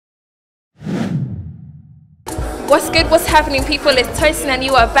What's good, what's happening people? It's Tosin and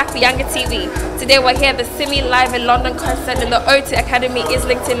you are back with Younger TV. Today we're here at the Simi Live in London concert in the O2 Academy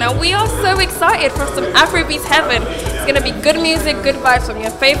Islington, and we are so excited for some Afrobeats heaven. It's going to be good music, good vibes from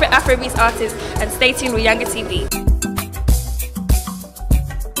your favourite Afrobeats artists, and stay tuned with Younger TV.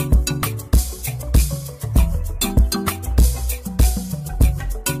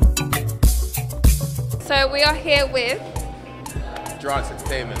 So we are here with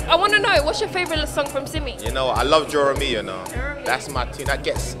Entertainment. I want to know, what's your favourite song from Simi? You know, I love Jeremy, you know. That's my tune. That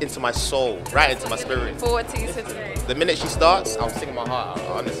gets into my soul, right into my spirit. Forward to you today. The minute she starts, I'll sing my heart out,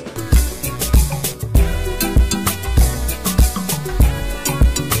 honestly.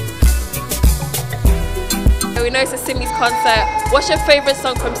 We know it's a Simi's concert. What's your favourite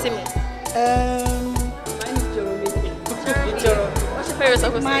song from Simi? Mine is Jeremy. What's your favourite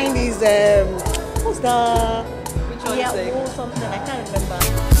song from Simi? Mine is what's the or something, I can't remember.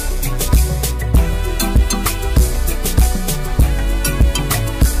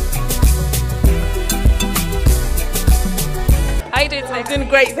 How you doing today? I'm doing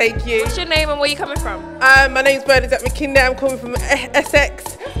great, thank you. What's your name and where are you coming from? My name's Bernadette McKinley. I'm coming from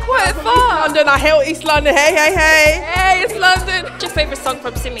Essex. Quite far. London, I hail East London. Hey, hey, hey. Hey, it's London. What's your favourite song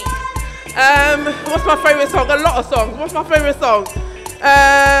from Simi? What's my favourite song? A lot of songs. What's my favourite song?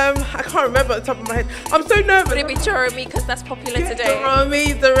 I can't remember at the top of my head. I'm so nervous. Would it be Jeremy because that's popular today?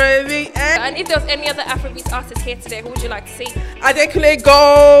 Jeremy. And if there was any other Afrobeats artists here today, who would you like to see? Adekunle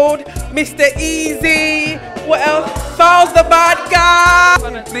Gold, Mr. Easy. What else? Falz the Bad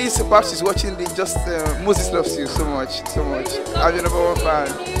Guy. Please, perhaps she's watching the Moses loves you so much, so much. I'm your number one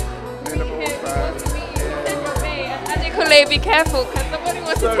fan. I'm your number one fan. Adekunle, be careful because somebody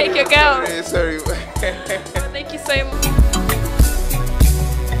wants to take your girl. Sorry. Thank you so much.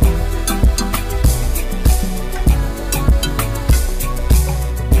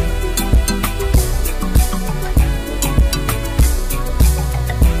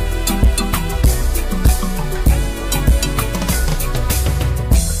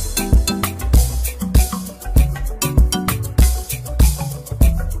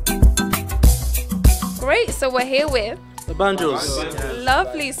 Great, so we're here with the Banjos.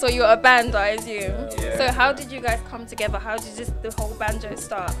 Lovely, so you're a band, I assume. Yeah. So how did you guys come together? How did the whole banjo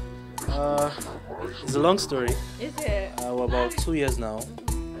start? It's a long story. Is it? We're about 2 years now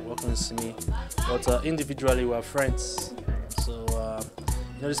working with Simi, but individually we're friends. So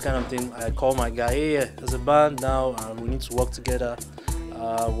you know, this kind of thing, I call my guy, hey, there's a band now, we need to work together,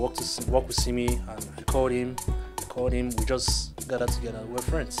 work with Simi, and I called him, we just gathered together, we're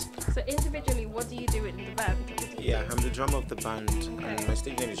friends. So individually, what do you do in the band? Yeah, I'm the drummer of the band, and my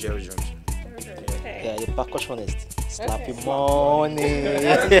stage name is Jerry Drums. Okay. Yeah, the percussionist. Slappy money.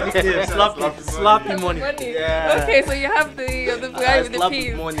 Slappy money. Yeah. Okay, so you have the guy with the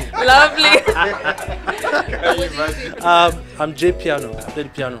P's. Money. Lovely. I'm J Piano. I play the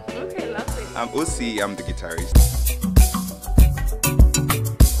piano. Okay, lovely. I'm OC, I'm the guitarist.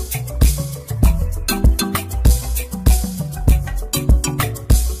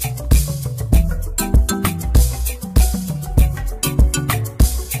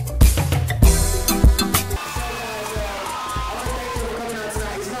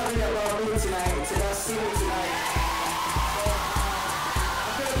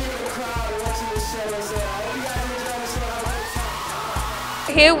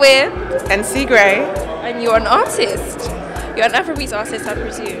 Here with NC Gray. and you're an artist. You're an Afrobeats artist, I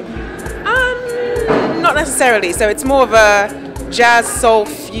presume. Not necessarily. So it's more of a jazz soul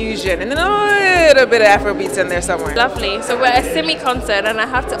fusion and then a little bit of Afrobeats in there somewhere. Lovely. So we're at a Simi concert, and I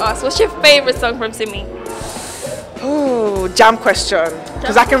have to ask, what's your favourite song from Simi? Oh, jam question.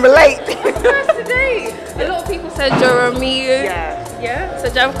 Because I can relate. First today. A lot of people said Jeremy. Yeah. Yeah.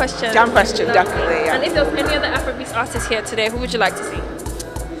 So jam question. Jam question, Lovely. definitely. Yeah. And if there was any other Afrobeats artists here today, who would you like to see?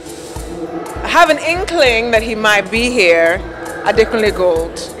 I have an inkling that he might be here. Adekunle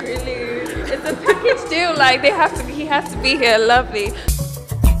Gold. Really? It's a package deal. Like he has to be here. Lovely.